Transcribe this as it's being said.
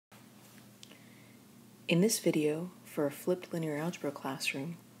In this video, for a flipped linear algebra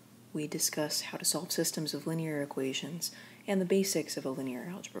classroom, we discuss how to solve systems of linear equations and the basics of a linear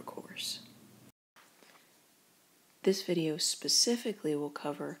algebra course. This video specifically will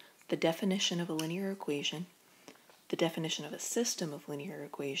cover the definition of a linear equation, the definition of a system of linear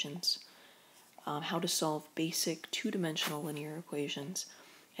equations, how to solve basic two-dimensional linear equations,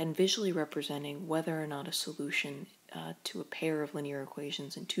 and visually representing whether or not a solution to a pair of linear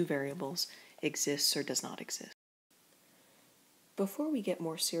equations in two variables exists or does not exist. Before we get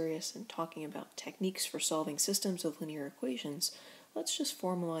more serious in talking about techniques for solving systems of linear equations, let's just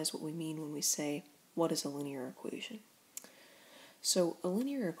formalize what we mean when we say, what is a linear equation? So, a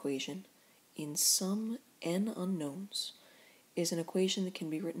linear equation, in some n unknowns, is an equation that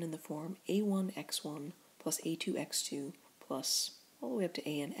can be written in the form a1x1 plus a2x2 plus all the way up to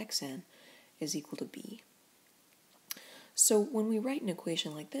an xn is equal to b. So when we write an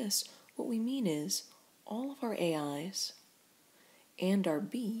equation like this, what we mean is all of our ai's and our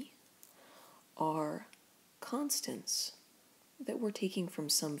b are constants that we're taking from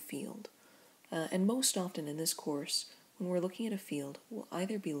some field. And most often in this course, when we're looking at a field, we'll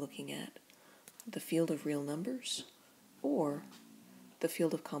either be looking at the field of real numbers or the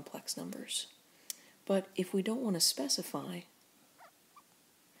field of complex numbers. But if we don't want to specify,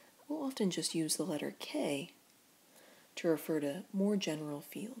 we'll often just use the letter K to refer to more general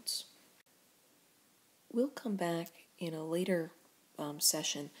fields. We'll come back in a later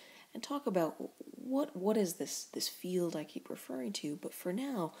session and talk about what is this field I keep referring to, but for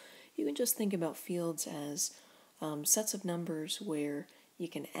now, you can just think about fields as sets of numbers where you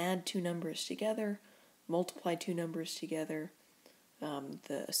can add two numbers together, multiply two numbers together,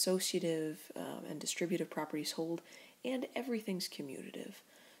 the associative and distributive properties hold, and everything's commutative.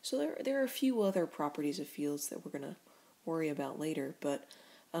 So there are a few other properties of fields that we're going to worry about later, but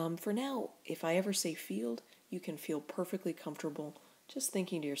for now, if I ever say field, you can feel perfectly comfortable just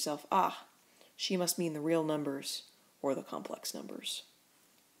thinking to yourself, she must mean the real numbers or the complex numbers.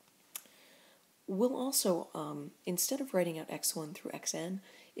 We'll also, instead of writing out x1 through xn,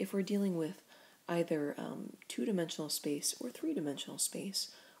 if we're dealing with either two-dimensional space or three-dimensional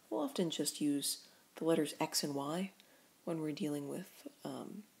space, we'll often just use the letters x and y when we're dealing with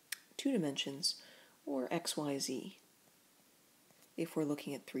two dimensions, or x, y, z if we're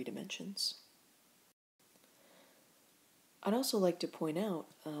looking at three dimensions. I'd also like to point out,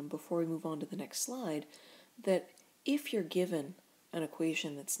 before we move on to the next slide, that if you're given an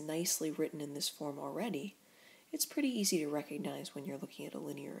equation that's nicely written in this form already, it's pretty easy to recognize when you're looking at a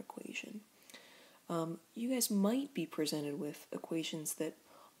linear equation. You guys might be presented with equations that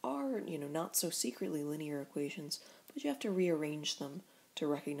are, not so secretly linear equations, but you have to rearrange them to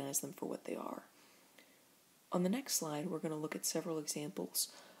recognize them for what they are. On the next slide, we're going to look at several examples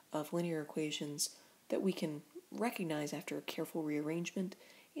of linear equations that we can recognize after a careful rearrangement,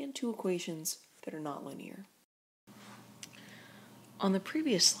 and two equations that are not linear. On the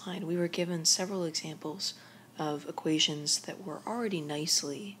previous slide, we were given several examples of equations that were already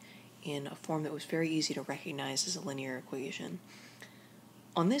nicely in a form that was very easy to recognize as a linear equation.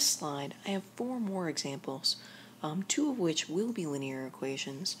 On this slide, I have four more examples, two of which will be linear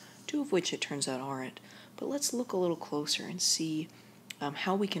equations, two of which it turns out aren't. But let's look a little closer and see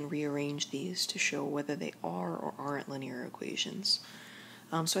how we can rearrange these to show whether they are or aren't linear equations.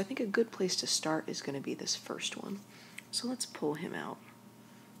 So I think a good place to start is going to be this first one. So let's pull him out.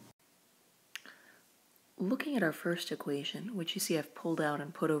 Looking at our first equation, which you see I've pulled out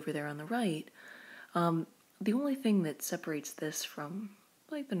and put over there on the right, the only thing that separates this from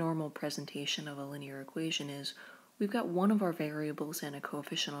like the normal presentation of a linear equation is we've got one of our variables and a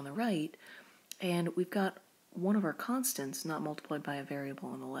coefficient on the right, and we've got one of our constants not multiplied by a variable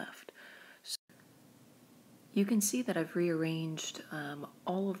on the left. So you can see that I've rearranged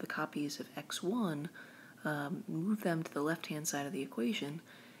all of the copies of x1, moved them to the left-hand side of the equation,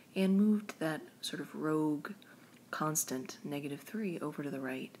 and moved that sort of rogue constant, -3, over to the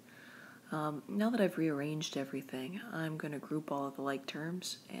right. Now that I've rearranged everything, I'm going to group all of the like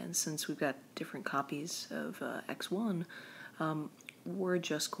terms, and since we've got different copies of x1, we're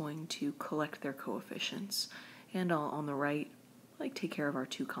just going to collect their coefficients, and on the right, take care of our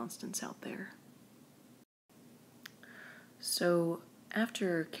two constants out there. So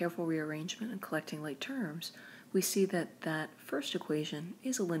after careful rearrangement and collecting like terms, we see that that first equation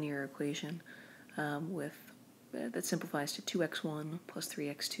is a linear equation that simplifies to 2x1 plus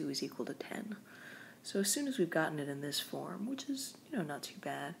 3x2 is equal to 10. So as soon as we've gotten it in this form, which is not too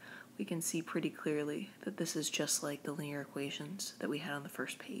bad, we can see pretty clearly that this is just like the linear equations that we had on the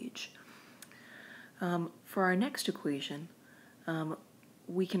first page. For our next equation,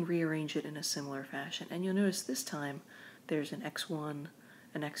 we can rearrange it in a similar fashion. And you'll notice this time there's an x1,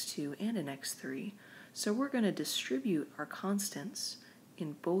 an x2, and an x3. So we're going to distribute our constants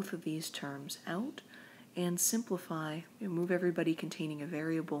in both of these terms out and simplify, move everybody containing a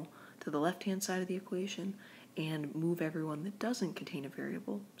variable to the left-hand side of the equation and move everyone that doesn't contain a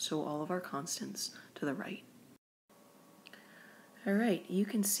variable, so all of our constants, to the right. All right, you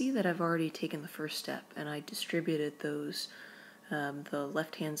can see that I've already taken the first step and I distributed those, the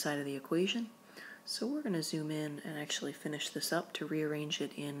left-hand side of the equation. So we're going to zoom in and actually finish this up to rearrange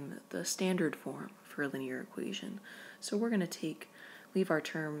it in the standard form for a linear equation. So we're going to leave our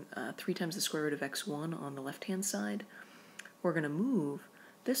term 3 times the square root of x1 on the left-hand side. We're going to move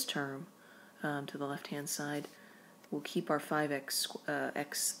this term to the left-hand side. We'll keep our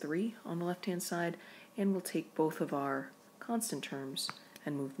 5x3 on the left-hand side, and we'll take both of our constant terms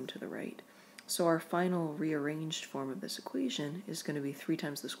and move them to the right. So our final rearranged form of this equation is going to be 3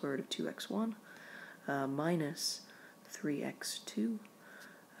 times the square root of 2x1 minus 3x2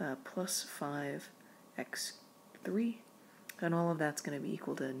 plus 5x3, and all of that's going to be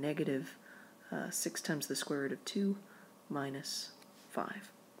equal to negative 6 times the square root of 2 minus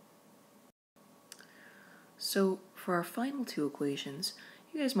 5. So for our final two equations,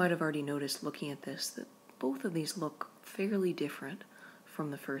 you guys might have already noticed looking at this that both of these look fairly different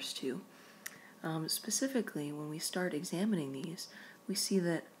from the first two. Specifically, when we start examining these, we see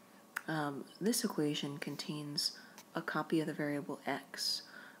that this equation contains a copy of the variable x,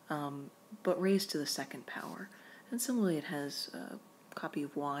 but raised to the second power. And similarly, it has a copy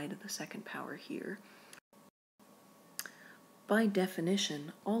of y to the second power here. By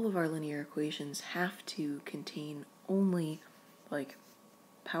definition, all of our linear equations have to contain only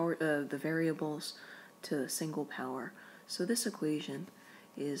the variables to the single power. So this equation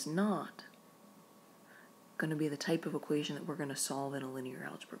is not going to be the type of equation that we're going to solve in a linear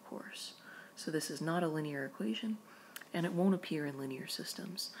algebra course. So this is not a linear equation, and it won't appear in linear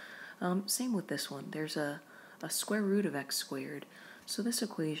systems. Same with this one. There's a square root of x squared. So this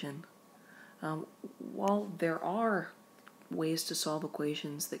equation, while there are ways to solve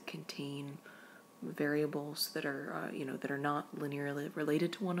equations that contain variables that are that are not linearly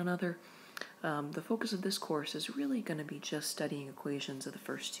related to one another, the focus of this course is really going to be just studying equations of the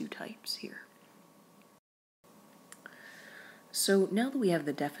first two types here. So now that we have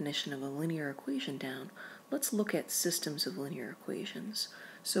the definition of a linear equation down, let's look at systems of linear equations.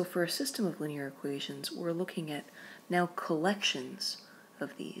 So for a system of linear equations, we're looking at now collections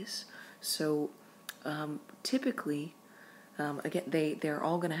of these. So typically, again, they're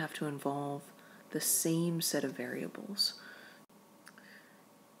all going to have to involve the same set of variables.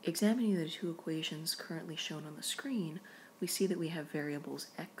 Examining the two equations currently shown on the screen, we see that we have variables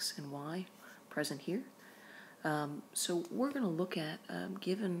x and y present here. So we're going to look at,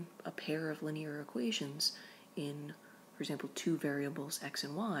 given a pair of linear equations in, for example, two variables x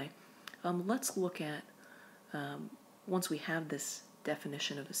and y, let's look at, once we have this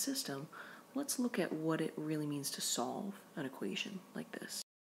definition of a system, let's look at what it really means to solve an equation like this.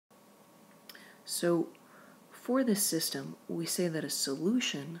 So for this system, we say that a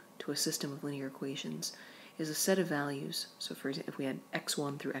solution to a system of linear equations is a set of values. So for example, if we had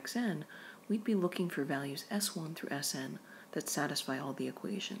x1 through xn, we'd be looking for values s1 through sn that satisfy all the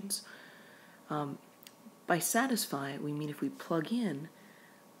equations. By satisfy, we mean if we plug in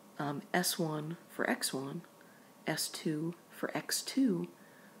s1 for x1, s2 for x2,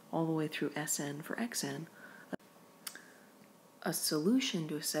 all the way through Sn for Xn, a solution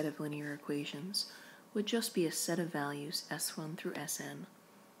to a set of linear equations would just be a set of values S1 through Sn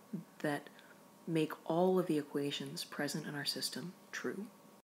that make all of the equations present in our system true.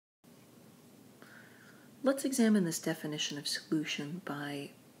 Let's examine this definition of solution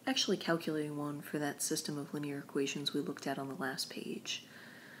by actually calculating one for that system of linear equations we looked at on the last page.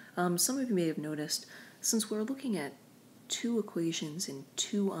 Some of you may have noticed, since we're looking at two equations in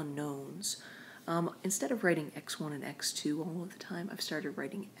two unknowns, instead of writing x1 and x2 all of the time, I've started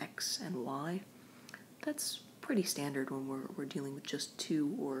writing x and y. That's pretty standard when we're dealing with just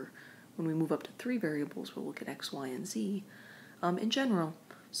two, or when we move up to three variables, we'll look at x, y, and z. In general,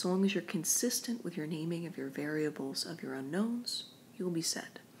 so long as you're consistent with your naming of your variables of your unknowns, you'll be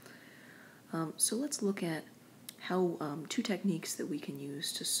set. So let's look at how two techniques that we can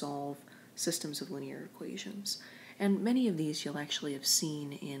use to solve systems of linear equations. And many of these you'll actually have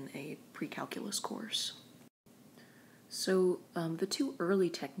seen in a pre-calculus course. So the two early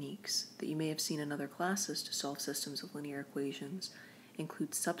techniques that you may have seen in other classes to solve systems of linear equations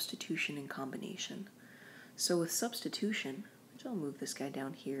include substitution and combination. So with substitution, which I'll move this guy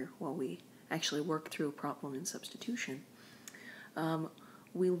down here while we actually work through a problem in substitution,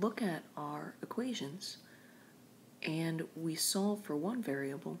 we look at our equations and we solve for one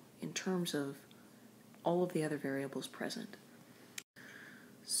variable in terms of all of the other variables present.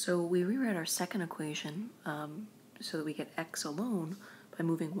 So we rewrite our second equation so that we get x alone by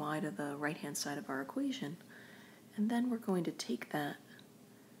moving y to the right-hand side of our equation, and then we're going to take that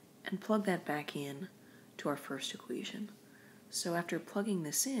and plug that back in to our first equation. So after plugging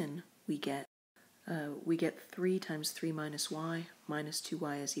this in, we get 3 times 3 minus y minus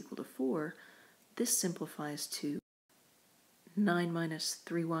 2y is equal to 4. This simplifies to 9 minus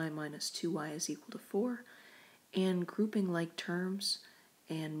 3y minus 2y is equal to 4. And grouping like terms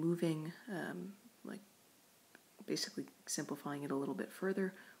and moving, basically simplifying it a little bit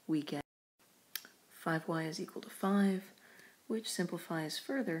further, we get 5y is equal to 5, which simplifies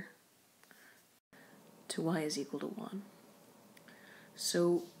further to y is equal to 1.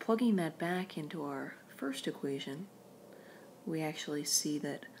 So plugging that back into our first equation, we actually see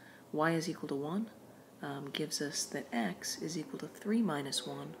that y is equal to 1 gives us that x is equal to 3 minus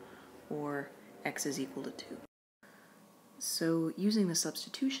 1, or x is equal to 2. So using the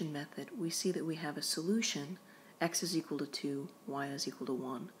substitution method, we see that we have a solution, x is equal to 2, y is equal to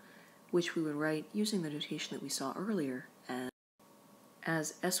 1, which we would write using the notation that we saw earlier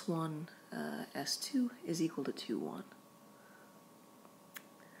as S1, S2 is equal to 2, 1.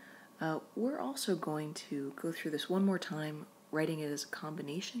 We're also going to go through this one more time, writing it as a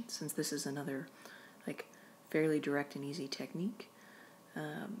combination, since this is another fairly direct and easy technique.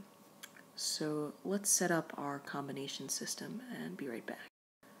 So let's set up our combination system and be right back.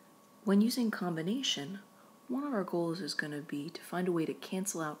 When using combination, one of our goals is going to be to find a way to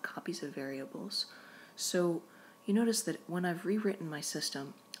cancel out copies of variables. So you notice that when I've rewritten my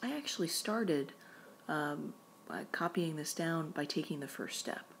system, I actually started by copying this down by taking the first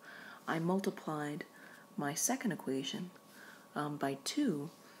step. I multiplied my second equation by 2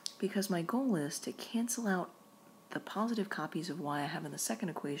 because my goal is to cancel out the positive copies of y I have in the second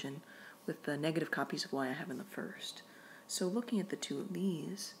equation with the negative copies of y I have in the first. So looking at the two of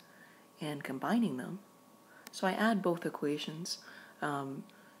these and combining them, so I add both equations.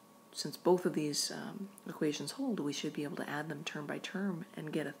 Since both of these equations hold, we should be able to add them term by term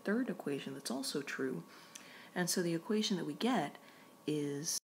and get a third equation that's also true. And so the equation that we get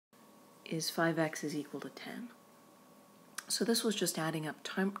is 5x is equal to 10. So this was just adding up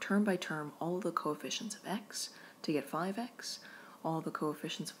term by term all of the coefficients of x to get 5x, all the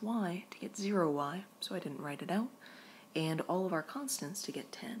coefficients of y to get 0y, so I didn't write it out, and all of our constants to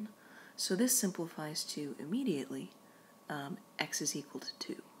get 10. So this simplifies to immediately x is equal to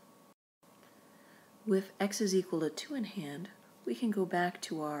 2. With x is equal to 2 in hand, we can go back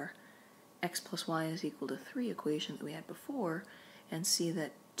to our x plus y is equal to 3 equation that we had before and see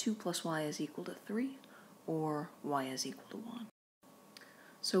that 2 plus y is equal to 3, or y is equal to 1.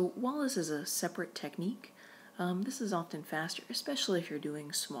 So while this is a separate technique, this is often faster, especially if you're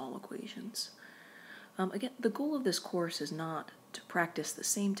doing small equations. Again, the goal of this course is not to practice the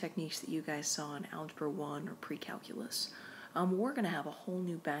same techniques that you guys saw in Algebra 1 or pre-calculus. We're going to have a whole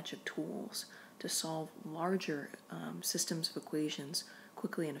new batch of tools to solve larger systems of equations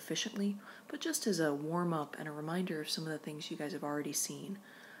quickly and efficiently, but just as a warm-up and a reminder of some of the things you guys have already seen.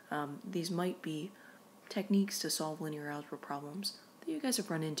 These might be techniques to solve linear algebra problems that you guys have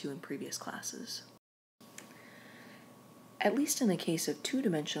run into in previous classes. At least in the case of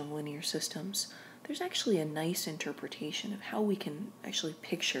two-dimensional linear systems, there's actually a nice interpretation of how we can actually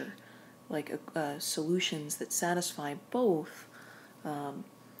picture solutions that satisfy both of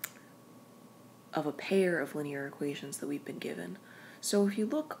a pair of linear equations that we've been given. So if you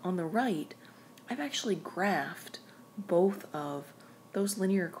look on the right, I've actually graphed both of those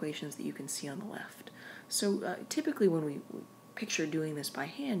linear equations that you can see on the left. So typically when we picture doing this by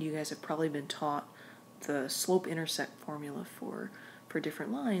hand, you guys have probably been taught the slope-intercept formula for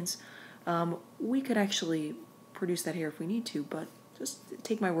different lines. We could actually produce that here if we need to, but just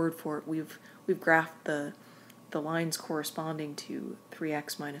take my word for it. We've graphed the lines corresponding to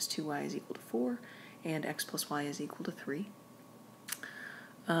 3x minus 2y is equal to 4 and x plus y is equal to 3.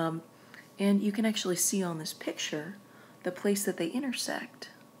 And you can actually see on this picture the place that they intersect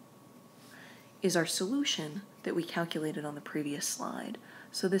is our solution that we calculated on the previous slide.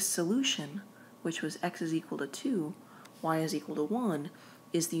 So this solution, which was x is equal to 2, y is equal to 1,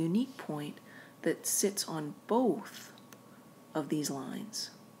 is the unique point that sits on both of these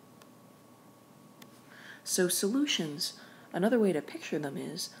lines. So solutions, another way to picture them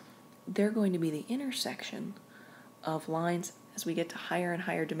is they're going to be the intersection of lines. As we get to higher and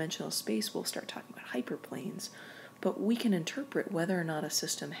higher dimensional space, we'll start talking about hyperplanes, but we can interpret whether or not a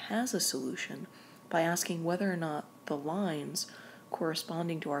system has a solution by asking whether or not the lines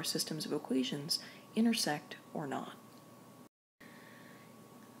corresponding to our systems of equations intersect or not.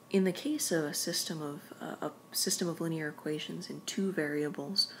 In the case of a system of linear equations in two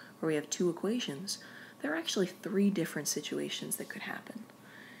variables, where we have two equations, there are actually three different situations that could happen.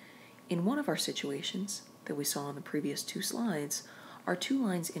 In one of our situations that we saw on the previous two slides, our two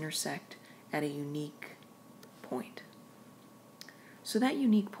lines intersect at a unique point. So that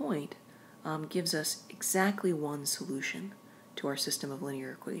unique point gives us exactly one solution to our system of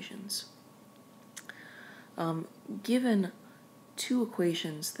linear equations. Given two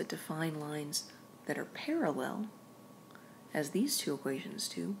equations that define lines that are parallel, as these two equations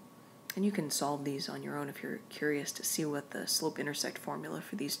do, and you can solve these on your own if you're curious to see what the slope-intersect formula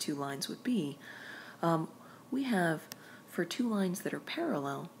for these two lines would be, we have, for two lines that are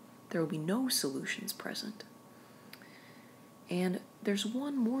parallel, there will be no solutions present. And there's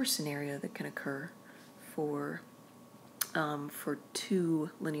one more scenario that can occur for two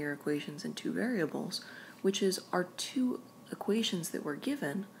linear equations and two variables, which is our two equations that we're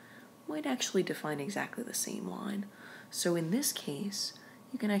given might actually define exactly the same line. So in this case,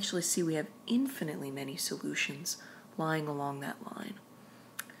 you can actually see we have infinitely many solutions lying along that line.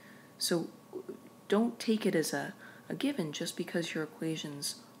 So don't take it as a given just because your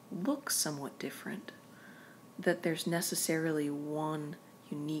equations look somewhat different, that there's necessarily one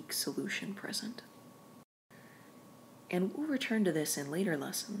unique solution present. And we'll return to this in later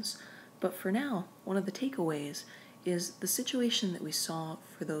lessons, but for now, one of the takeaways is the situation that we saw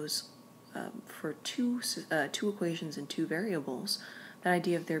for those for two equations and two variables, that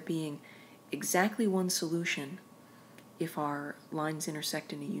idea of there being exactly one solution if our lines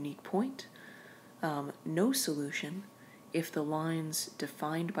intersect in a unique point, no solution if the lines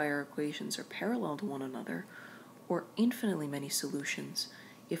defined by our equations are parallel to one another, or infinitely many solutions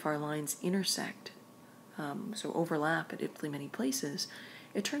if our lines intersect, so overlap at infinitely many places.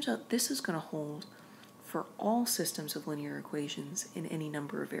 It turns out this is going to hold for all systems of linear equations in any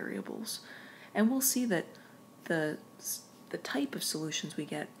number of variables. And we'll see that the type of solutions we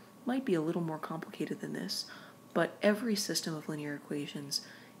get might be a little more complicated than this, but every system of linear equations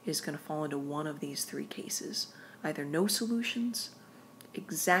is going to fall into one of these three cases: either no solutions,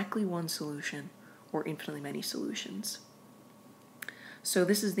 exactly one solution, or infinitely many solutions. So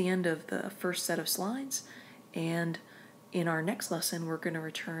this is the end of the first set of slides, and in our next lesson we're going to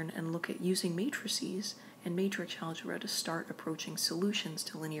return and look at using matrices and matrix algebra to start approaching solutions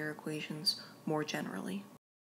to linear equations more generally.